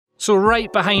So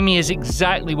right behind me is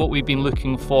exactly what we've been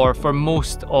looking for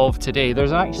most of today.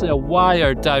 There's actually a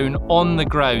wire down on the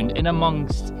ground in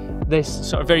amongst this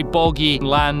sort of very boggy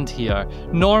land here.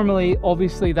 Normally,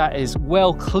 obviously, that is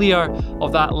well clear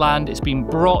of that land. It's been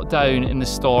brought down in the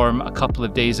storm a couple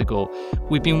of days ago.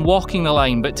 We've been walking the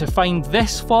line, but to find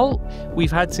this fault, we've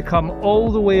had to come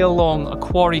all the way along a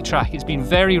quarry track. It's been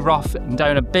very rough and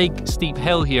down a big steep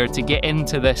hill here to get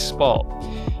into this spot.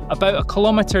 About a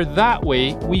kilometre that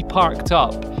way, we parked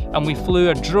up and we flew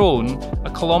a drone a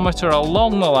kilometre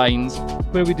along the lines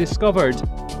where we discovered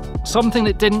something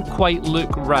that didn't quite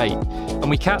look right, and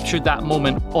we captured that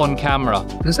moment on camera.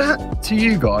 Does that, to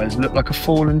you guys, look like a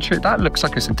fallen tree? That looks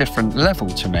like it's a different level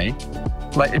to me.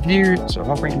 Like if you, so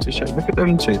I'll bring it to show, look at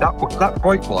them two. That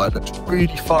right wire looks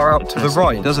really far out to the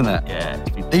right, doesn't it? Yeah.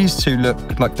 These two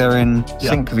look like they're in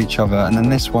sync with each other, and then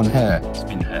this one here. It's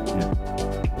been hit.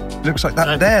 Looks like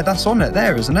that there, that's on it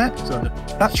there, isn't it?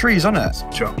 That tree's on it.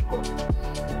 Jump.